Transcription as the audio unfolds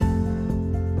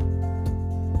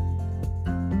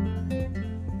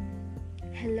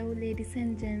Ladies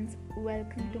and gents,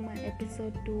 welcome to my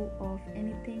episode 2 of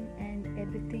Anything and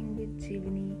Everything with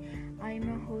Jeevani. I'm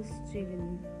your host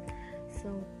Jeevani.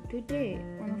 So, today,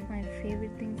 one of my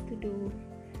favorite things to do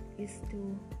is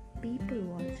to people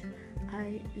watch.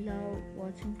 I love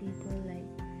watching people, like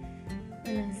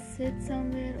when I sit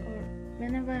somewhere or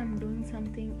whenever I'm doing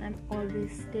something, I'm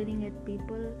always staring at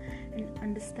people and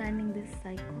understanding this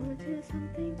psychology or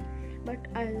something. But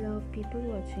I love people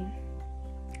watching.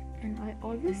 And I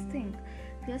always think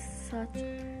we are such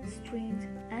strange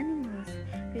animals.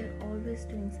 We are always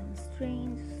doing some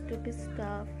strange, stupid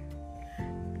stuff.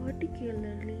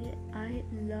 Particularly, I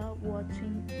love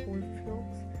watching old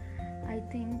folks. I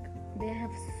think they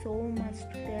have so much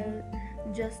to tell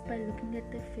just by looking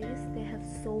at their face. They have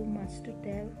so much to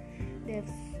tell. They have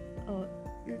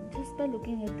just by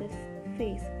looking at this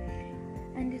face,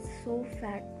 and it's so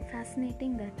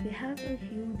fascinating that we have a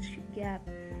huge gap.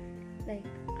 Like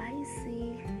I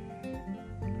see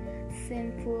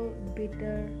sinful,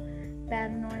 bitter,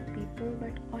 paranoid people,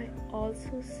 but I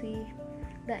also see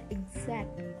the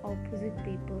exact opposite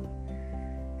people.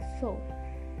 So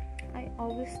I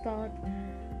always thought,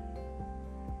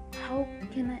 how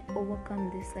can I overcome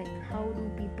this? Like, how do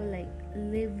people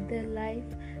live their life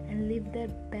and live their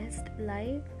best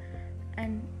life?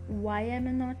 And why am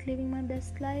I not living my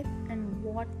best life? And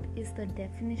what is the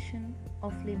definition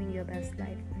of living your best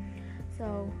life?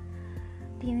 So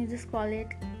teenagers call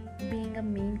it being a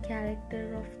main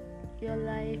character of your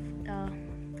life,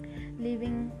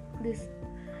 living this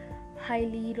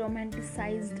highly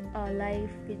romanticized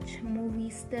life which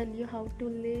movies tell you how to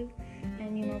live,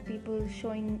 and people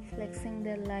flexing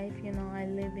their life. I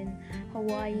live in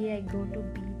Hawaii, I go to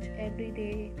beach every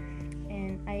day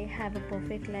and I have a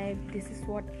perfect life. This is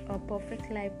what a perfect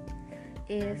life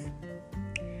is.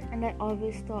 And I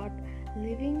always thought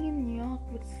living in New York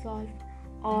would solve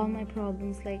all my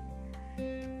problems, like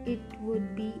it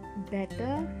would be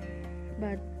better.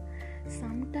 But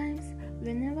sometimes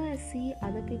whenever I see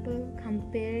other people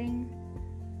comparing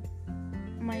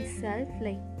myself,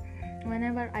 like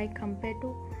whenever I compare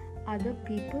to other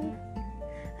people,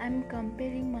 I'm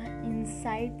comparing my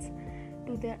insides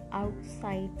to their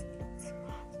outsides.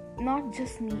 Not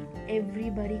just me,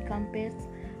 everybody compares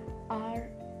our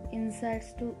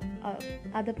insides to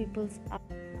other people's.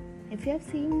 If you have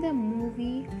seen the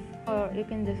movie, or you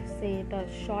can just say it a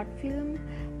short film,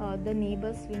 The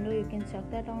Neighbor's Window, you can check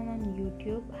that out on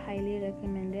YouTube. Highly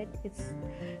recommend it. It's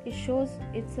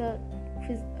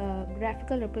a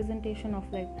graphical representation of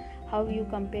like how you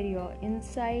compare your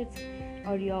insides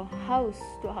or your house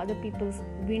to other people's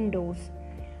windows.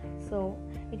 So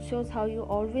it shows how you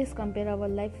always compare our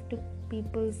life to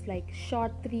people's like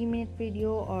short 3-minute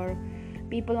video, or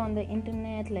people on the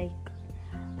internet, like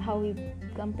how we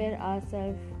compare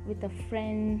ourselves with a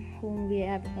friend whom we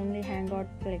have only hang out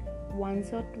like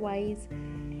once or twice.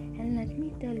 And let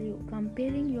me tell you,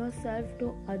 comparing yourself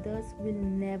to others will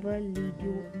never lead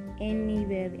you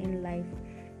anywhere in life,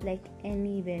 like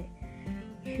anywhere.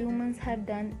 Humans have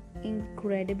done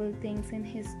incredible things in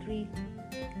history.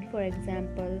 For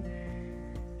example,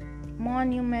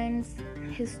 monuments,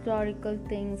 historical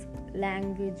things,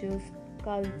 languages,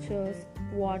 cultures,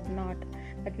 whatnot.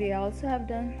 But we also have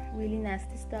done really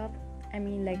nasty stuff. I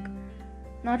mean, like,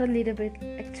 not a little bit,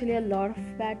 actually a lot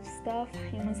of bad stuff.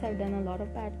 Humans have done a lot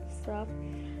of bad stuff.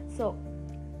 So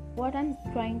what I'm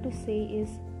trying to say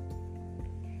is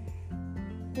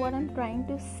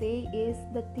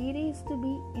the theory is to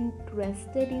be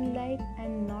interested in life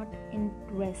and not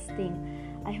interesting.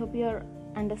 I hope you're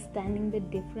understanding the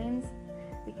difference,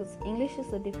 because English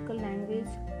is a difficult language.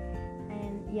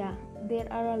 And yeah, there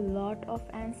are a lot of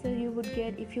answers you would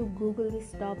get if you Google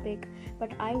this topic.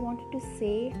 But all I wanted to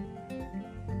say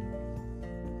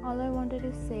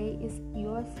is you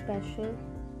are special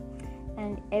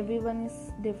and everyone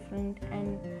is different,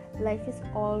 and life is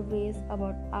always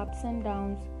about ups and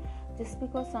downs. Just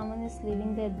because someone is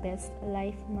living their best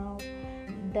life now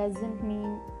doesn't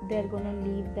mean they're gonna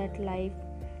live that life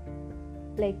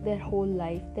like their whole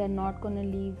life. They're not gonna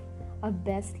live a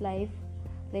best life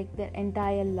like their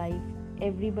entire life.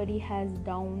 Everybody has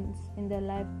downs in their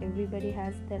life, everybody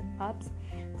has their ups.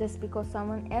 Just because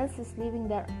someone else is living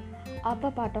their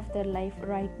upper part of their life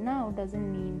right now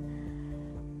doesn't mean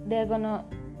they're gonna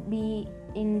be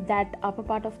in that upper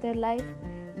part of their life.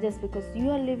 Just because you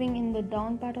are living in the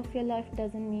down part of your life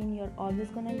doesn't mean you're always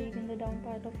gonna live in the down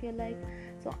part of your life.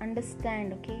 So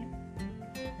understand, okay?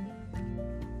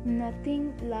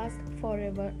 Nothing lasts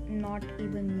forever, not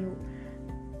even you.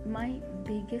 My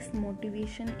biggest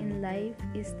motivation in life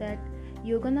is that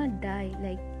you're gonna die.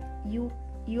 Like you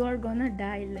are gonna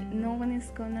die. Like no one is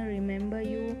gonna remember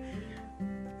you.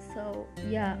 So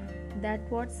yeah, that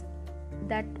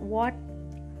what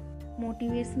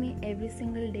motivates me every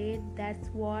single day. That's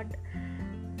what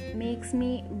makes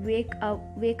me wake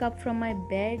up from my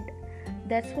bed.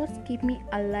 That's what keep me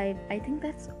alive. I think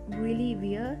that's really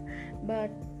weird, but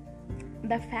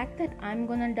the fact that I'm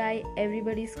gonna die,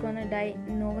 everybody's gonna die,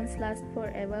 no one's last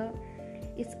forever,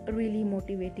 it's really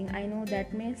motivating. I know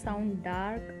that may sound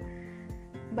dark,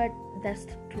 but that's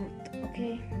the truth.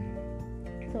 Okay,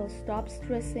 so stop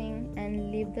stressing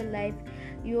and live the life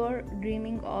you're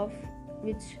dreaming of,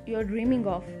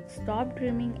 stop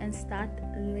dreaming and start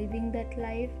living that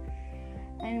life.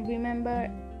 And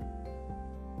remember,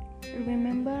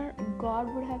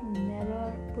 God would have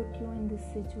never put you in this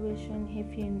situation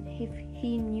if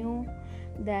he knew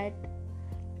that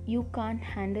you can't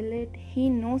handle it. He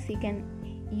knows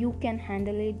you can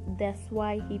handle it. That's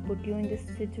why he put you in this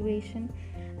situation.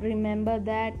 Remember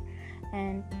that,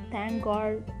 and thank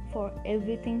God for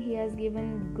everything he has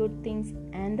given, good things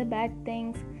and the bad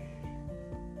things,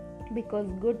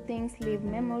 because good things leave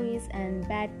memories and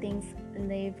bad things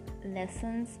leave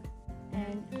lessons.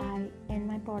 And I end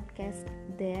my podcast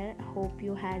there. Hope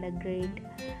you had a great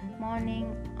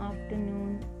morning,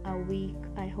 afternoon, a week.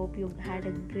 I hope you had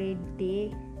a great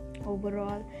day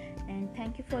overall, and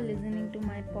thank you for listening to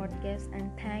my podcast,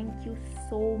 and thank you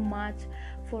so much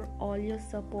for all your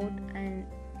support. And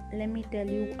let me tell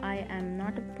you, I am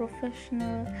not a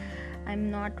professional,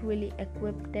 I'm not really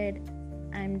equipped,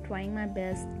 I'm trying my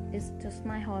best. It's just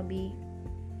my hobby,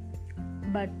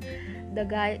 but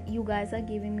you guys are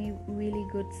giving me really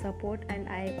good support, and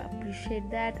I appreciate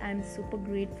that. I'm super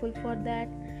grateful for that,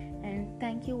 and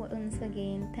thank you once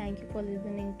again. Thank you for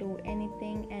listening to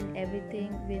Anything and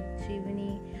Everything with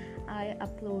Jeevani. I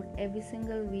upload every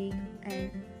single week,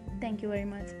 and thank you very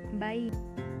much.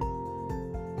 Bye.